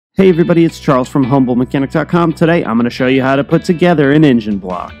Hey everybody, it's Charles from HumbleMechanic.com. Today I'm going to show you how to put together an engine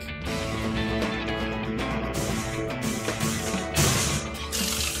block.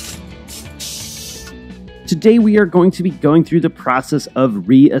 Today we are going to be going through the process of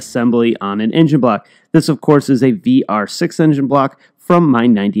reassembly on an engine block. This of course is a VR6 engine block from my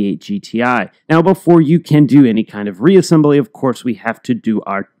 98 GTI. Now before you can do any kind of reassembly, of course we have to do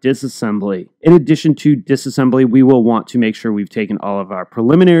our disassembly. In addition to disassembly, we will want to make sure we've taken all of our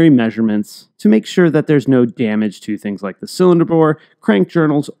preliminary measurements to make sure that there's no damage to things like the cylinder bore, crank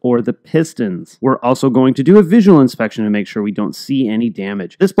journals, or the pistons. We're also going to do a visual inspection to make sure we don't see any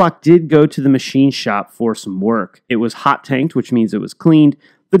damage. This block did go to the machine shop for some work. It was hot tanked, which means it was cleaned.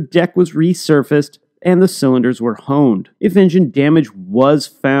 The deck was resurfaced, and the cylinders were honed. If engine damage was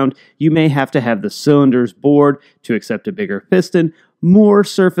found, you may have to have the cylinders bored to accept a bigger piston, more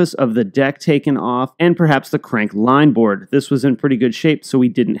surface of the deck taken off, and perhaps the crank line board. This was in pretty good shape, so we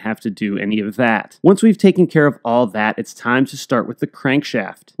didn't have to do any of that. Once we've taken care of all that, it's time to start with the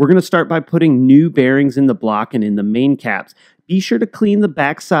crankshaft. We're going to start by putting new bearings in the block and in the main caps. Be sure to clean the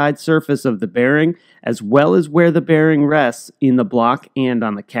backside surface of the bearing as well as where the bearing rests in the block and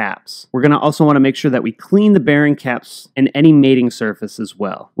on the caps. We're going to also want to make sure that we clean the bearing caps and any mating surface as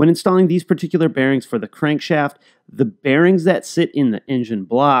well. When installing these particular bearings for the crankshaft, the bearings that sit in the engine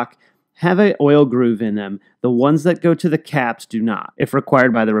block have an oil groove in them. The ones that go to the caps do not. If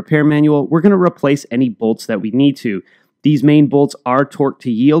required by the repair manual, we're going to replace any bolts that we need to. These main bolts are torqued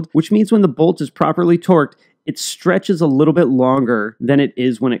to yield, which means when the bolt is properly torqued, it stretches a little bit longer than it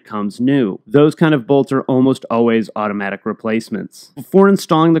is when it comes new. Those kind of bolts are almost always automatic replacements. Before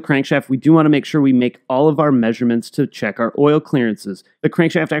installing the crankshaft, we do want to make sure we make all of our measurements to check our oil clearances. The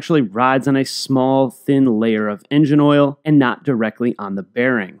crankshaft actually rides on a small, thin layer of engine oil and not directly on the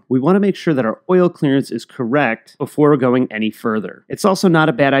bearing. We want to make sure that our oil clearance is correct before going any further. It's also not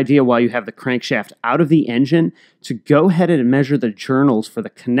a bad idea while you have the crankshaft out of the engine to go ahead and measure the journals for the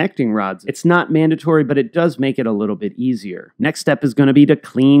connecting rods. It's not mandatory, but it does make it a little bit easier. Next step is going to be to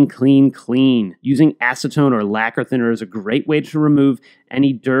clean. Using acetone or lacquer thinner is a great way to remove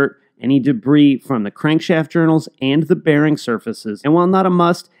any dirt, any debris from the crankshaft journals and the bearing surfaces. And while not a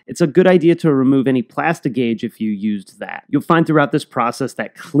must, it's a good idea to remove any plastic gauge if you used that. You'll find throughout this process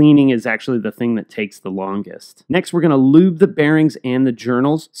that cleaning is actually the thing that takes the longest. Next, we're going to lube the bearings and the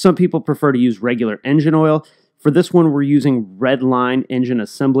journals. Some people prefer to use regular engine oil. For this one, we're using Red Line Engine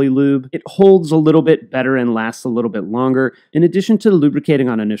Assembly Lube. It holds a little bit better and lasts a little bit longer. In addition to lubricating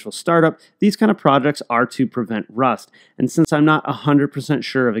on initial startup, these kind of projects are to prevent rust. And since I'm not 100%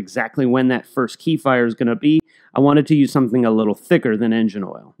 sure of exactly when that first key fire is going to be, I wanted to use something a little thicker than engine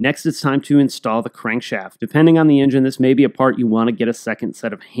oil. Next, it's time to install the crankshaft. Depending on the engine, this may be a part you want to get a second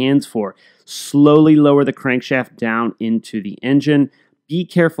set of hands for. Slowly lower the crankshaft down into the engine. Be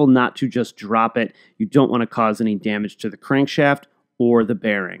careful not to just drop it. You don't want to cause any damage to the crankshaft or the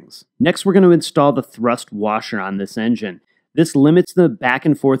bearings. Next, we're going to install the thrust washer on this engine. This limits the back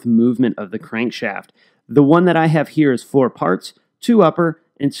and forth movement of the crankshaft. The one that I have here is 4 parts, 2 upper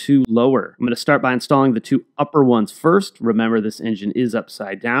and 2 lower. I'm going to start by installing the 2 upper ones first. Remember, this engine is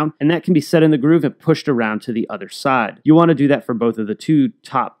upside down, and that can be set in the groove and pushed around to the other side. You want to do that for both of the 2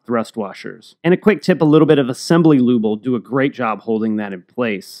 top thrust washers. And a quick tip, a little bit of assembly lube will do a great job holding that in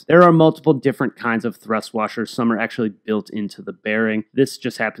place. There are multiple different kinds of thrust washers. Some are actually built into the bearing. This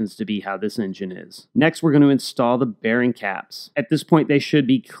just happens to be how this engine is. Next, we're going to install the bearing caps. At this point, they should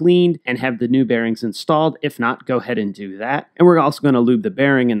be cleaned and have the new bearings installed. If not, go ahead and do that. And we're also going to lube the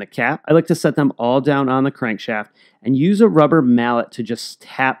bearing and the cap. I like to set them all down on the crankshaft and use a rubber mallet to just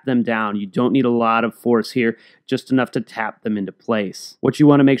tap them down. You don't need a lot of force here, just enough to tap them into place. What you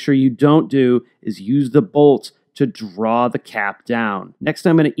want to make sure you don't do is use the bolts to draw the cap down. Next,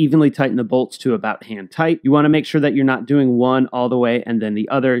 I'm going to evenly tighten the bolts to about hand tight. You want to make sure that you're not doing one all the way and then the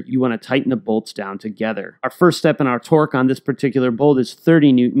other. You want to tighten the bolts down together. Our first step in our torque on this particular bolt is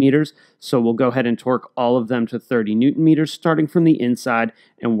 30 Newton meters. So we'll go ahead and torque all of them to 30 Newton meters, starting from the inside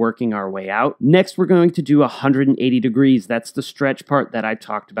and working our way out. Next, we're going to do 180 degrees. That's the stretch part that I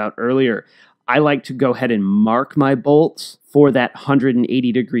talked about earlier. I like to go ahead and mark my bolts for that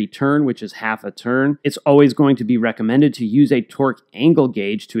 180 degree turn, which is half a turn. It's always going to be recommended to use a torque angle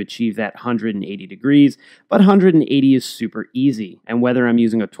gauge to achieve that 180 degrees, but 180 is super easy. And whether I'm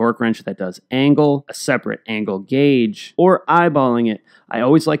using a torque wrench that does angle, a separate angle gauge, or eyeballing it, I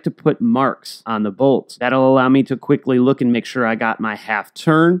always like to put marks on the bolts. That'll allow me to quickly look and make sure I got my half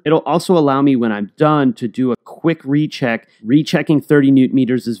turn. It'll also allow me when I'm done to do a quick recheck. Rechecking 30 Newton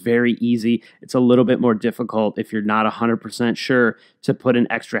meters is very easy. It's a little bit more difficult if you're not 100% 100% sure to put an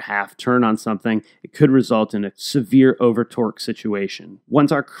extra half turn on something. It could result in a severe over torque situation.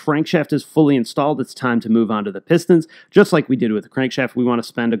 Once our crankshaft is fully installed, it's time to move on to the pistons. Just like we did with the crankshaft, we want to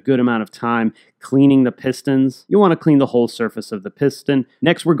spend a good amount of time cleaning the pistons. You want to clean the whole surface of the piston.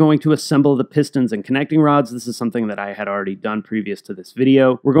 Next, we're going to assemble the pistons and connecting rods. This is something that I had already done previous to this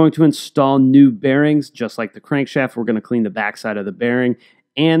video. We're going to install new bearings. Just like the crankshaft, we're going to clean the backside of the bearing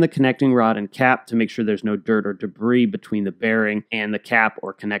and the connecting rod and cap to make sure there's no dirt or debris between the bearing and the cap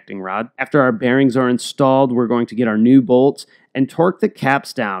or connecting rod. After our bearings are installed, we're going to get our new bolts and torque the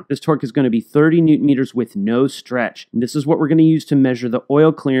caps down. This torque is going to be 30 Newton meters with no stretch. And this is what we're going to use to measure the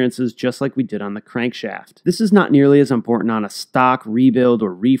oil clearances just like we did on the crankshaft. This is not nearly as important on a stock, rebuild,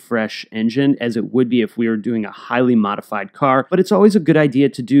 or refresh engine as it would be if we were doing a highly modified car, but it's always a good idea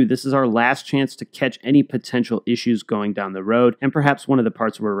to do. This is our last chance to catch any potential issues going down the road, and perhaps one of the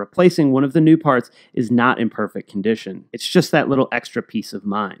parts we're replacing, one of the new parts, is not in perfect condition. It's just that little extra peace of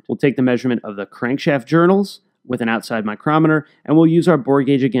mind. We'll take the measurement of the crankshaft journals with an outside micrometer, and we'll use our bore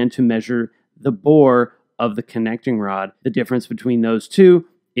gauge again to measure the bore of the connecting rod. The difference between those two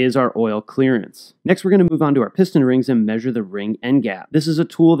is our oil clearance. Next, we're going to move on to our piston rings and measure the ring end gap. This is a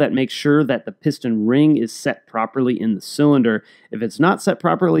tool that makes sure that the piston ring is set properly in the cylinder. If it's not set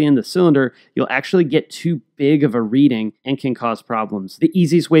properly in the cylinder, you'll actually get too big of a reading and can cause problems. The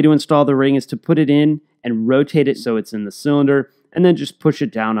easiest way to install the ring is to put it in and rotate it so it's in the cylinder, and then just push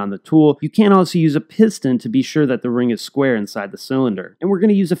it down on the tool. You can also use a piston to be sure that the ring is square inside the cylinder. And we're going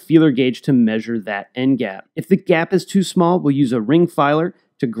to use a feeler gauge to measure that end gap. If the gap is too small, we'll use a ring filer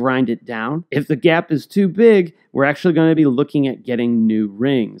to grind it down. If the gap is too big, we're actually going to be looking at getting new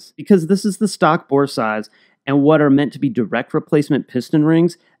rings. Because this is the stock bore size and what are meant to be direct replacement piston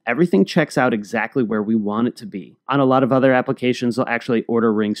rings, everything checks out exactly where we want it to be. On a lot of other applications, they'll actually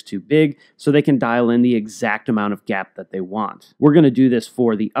order rings too big so they can dial in the exact amount of gap that they want. We're going to do this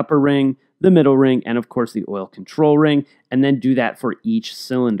for the upper ring, the middle ring, and of course the oil control ring, and then do that for each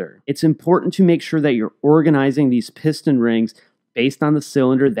cylinder. It's important to make sure that you're organizing these piston rings based on the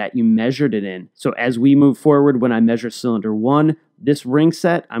cylinder that you measured it in. So as we move forward, when I measure cylinder 1, this ring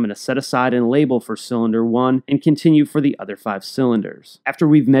set, I'm going to set aside and label for cylinder 1 and continue for the other 5 cylinders. After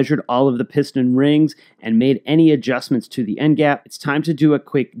we've measured all of the piston rings and made any adjustments to the end gap, it's time to do a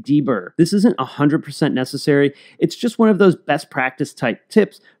quick deburr. This isn't 100% necessary. It's just one of those best practice type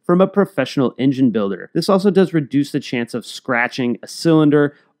tips from a professional engine builder. This also does reduce the chance of scratching a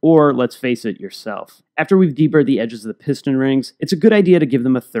cylinder or, let's face it, yourself. After we've deburred the edges of the piston rings, it's a good idea to give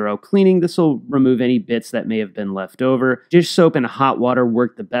them a thorough cleaning. This will remove any bits that may have been left over. Dish soap and hot water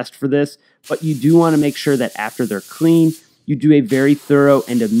work the best for this, but you do want to make sure that after they're clean, you do a very thorough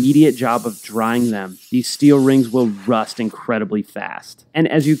and immediate job of drying them. These steel rings will rust incredibly fast. And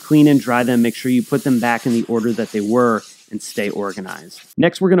as you clean and dry them, make sure you put them back in the order that they were and stay organized.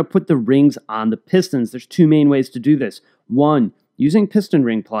 Next, we're going to put the rings on the pistons. There's 2 main ways to do this. 1, using piston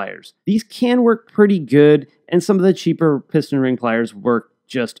ring pliers. These can work pretty good, and some of the cheaper piston ring pliers work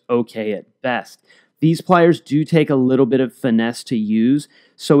just okay at best. These pliers do take a little bit of finesse to use,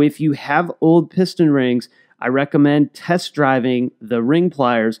 so if you have old piston rings, I recommend test driving the ring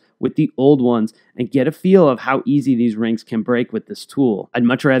pliers with the old ones and get a feel of how easy these rings can break with this tool. I'd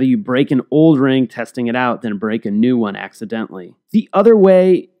much rather you break an old ring testing it out than break a new one accidentally. The other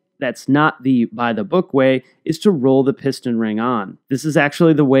way, that's not the by-the-book way, is to roll the piston ring on. This is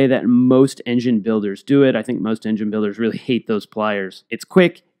actually the way that most engine builders do it. I think most engine builders really hate those pliers. It's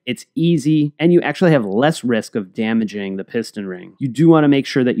quick, it's easy, and you actually have less risk of damaging the piston ring. You do want to make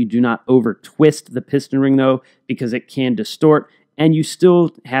sure that you do not over-twist the piston ring though, because it can distort, and you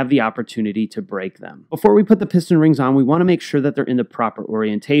still have the opportunity to break them. Before we put the piston rings on, we want to make sure that they're in the proper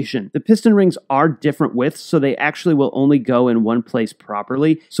orientation. The piston rings are different widths, so they actually will only go in one place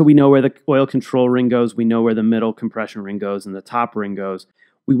properly. So we know where the oil control ring goes, we know where the middle compression ring goes, and the top ring goes.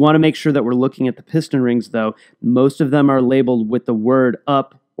 We want to make sure that we're looking at the piston rings though. Most of them are labeled with the word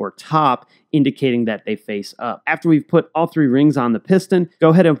up or top, indicating that they face up. After we've put all 3 rings on the piston, go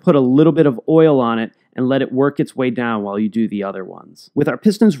ahead and put a little bit of oil on it and let it work its way down while you do the other ones. With our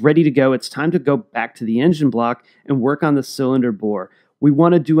pistons ready to go, it's time to go back to the engine block and work on the cylinder bore. We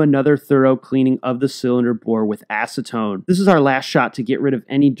want to do another thorough cleaning of the cylinder bore with acetone. This is our last shot to get rid of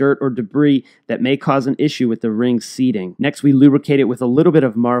any dirt or debris that may cause an issue with the ring seating. Next, we lubricate it with a little bit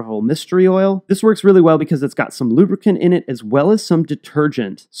of Marvel Mystery Oil. This works really well because it's got some lubricant in it as well as some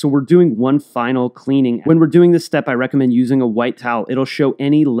detergent. So we're doing one final cleaning. When we're doing this step, I recommend using a white towel. It'll show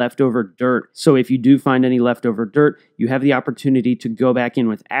any leftover dirt. So if you do find any leftover dirt, you have the opportunity to go back in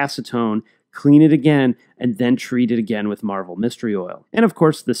with acetone, clean it again, and then treat it again with Marvel Mystery Oil. And of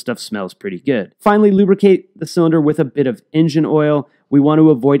course, this stuff smells pretty good. Finally, lubricate the cylinder with a bit of engine oil. We want to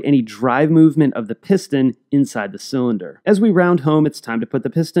avoid any drive movement of the piston inside the cylinder. As we round home, it's time to put the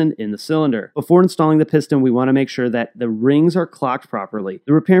piston in the cylinder. Before installing the piston, we want to make sure that the rings are clocked properly.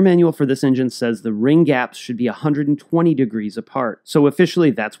 The repair manual for this engine says the ring gaps should be 120 degrees apart. So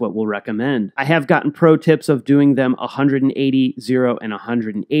officially, that's what we'll recommend. I have gotten pro tips of doing them 180, 0, and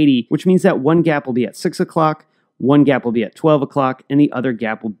 180, which means that one gap will be at 6 o'clock, one gap will be at 12 o'clock, and the other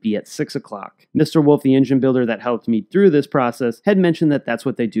gap will be at 6 o'clock. Mr. Wolf, the engine builder that helped me through this process, had mentioned that that's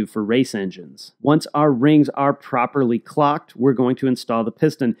what they do for race engines. Once our rings are properly clocked, we're going to install the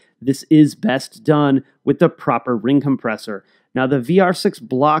piston. This is best done with the proper ring compressor. Now, the VR6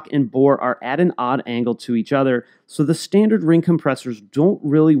 block and bore are at an odd angle to each other, so the standard ring compressors don't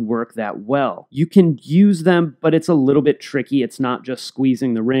really work that well. You can use them, but it's a little bit tricky. It's not just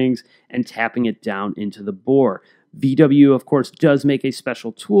squeezing the rings and tapping it down into the bore. VW, of course, does make a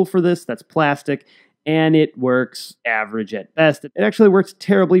special tool for this that's plastic, and it works average at best. It actually works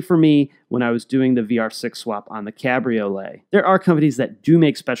terribly for me when I was doing the VR6 swap on the Cabriolet. There are companies that do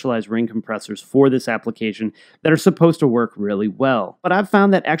make specialized ring compressors for this application that are supposed to work really well. But I've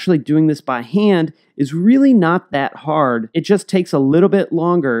found that actually doing this by hand is really not that hard. It just takes a little bit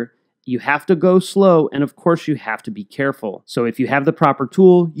longer. You have to go slow, and of course you have to be careful. So if you have the proper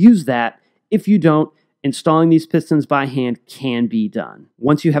tool, use that. If you don't, installing these pistons by hand can be done.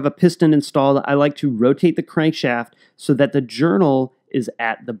 Once you have a piston installed, I like to rotate the crankshaft so that the journal is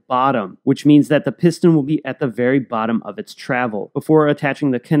at the bottom, which means that the piston will be at the very bottom of its travel. Before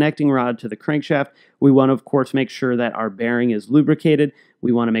attaching the connecting rod to the crankshaft, we want to, of course, make sure that our bearing is lubricated,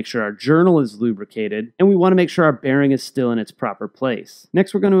 we want to make sure our journal is lubricated, and we want to make sure our bearing is still in its proper place.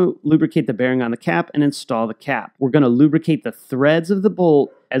 Next, we're going to lubricate the bearing on the cap and install the cap. We're going to lubricate the threads of the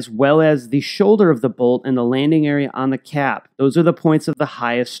bolt as well as the shoulder of the bolt and the landing area on the cap. Those are the points of the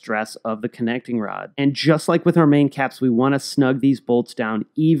highest stress of the connecting rod. And just like with our main caps, we want to snug these bolts down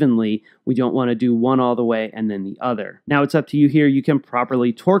evenly. We don't want to do one all the way and then the other. Now it's up to you here. You can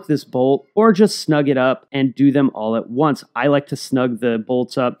properly torque this bolt or just snug it up and do them all at once. I like to snug the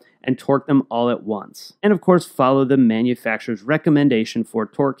bolts up and torque them all at once. And of course, follow the manufacturer's recommendation for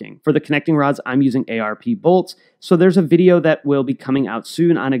torquing. For the connecting rods, I'm using ARP bolts, so there's a video that will be coming out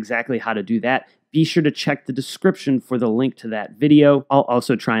soon on exactly how to do that. Be sure to check the description for the link to that video. I'll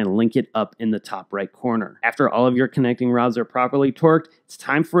also try and link it up in the top right corner. After all of your connecting rods are properly torqued, it's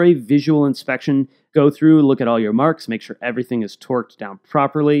time for a visual inspection. Go through, look at all your marks, make sure everything is torqued down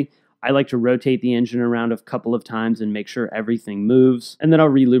properly. I like to rotate the engine around a couple of times and make sure everything moves. And then I'll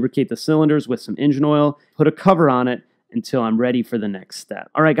re-lubricate the cylinders with some engine oil, put a cover on it until I'm ready for the next step.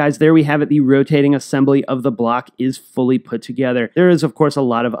 All right, guys, there we have it. The rotating assembly of the block is fully put together. There is, of course, a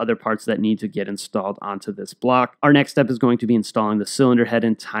lot of other parts that need to get installed onto this block. Our next step is going to be installing the cylinder head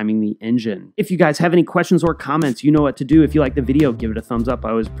and timing the engine. If you guys have any questions or comments, you know what to do. If you like the video, give it a thumbs up.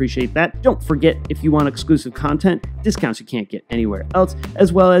 I always appreciate that. Don't forget, if you want exclusive content, discounts you can't get anywhere else,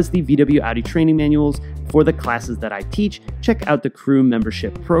 as well as the VW Audi training manuals for the classes that I teach, check out the crew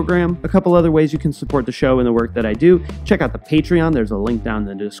membership program. A couple other ways you can support the show and the work that I do. Check out the Patreon, there's a link down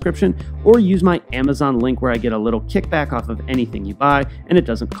in the description, or use my Amazon link where I get a little kickback off of anything you buy, and it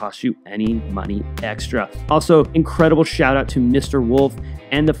doesn't cost you any money extra. Also, incredible shout out to Mr. Wolf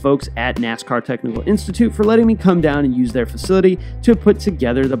and the folks at NASCAR Technical Institute for letting me come down and use their facility to put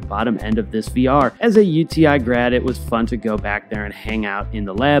together the bottom end of this VR. As a UTI grad, it was fun to go back there and hang out in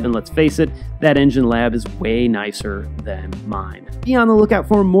the lab, and let's face it, that engine lab is way nicer than mine. Be on the lookout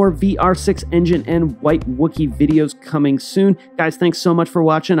for more VR6 engine and White Wookiee videos coming soon. Guys, thanks so much for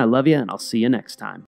watching. I love you, and I'll see you next time.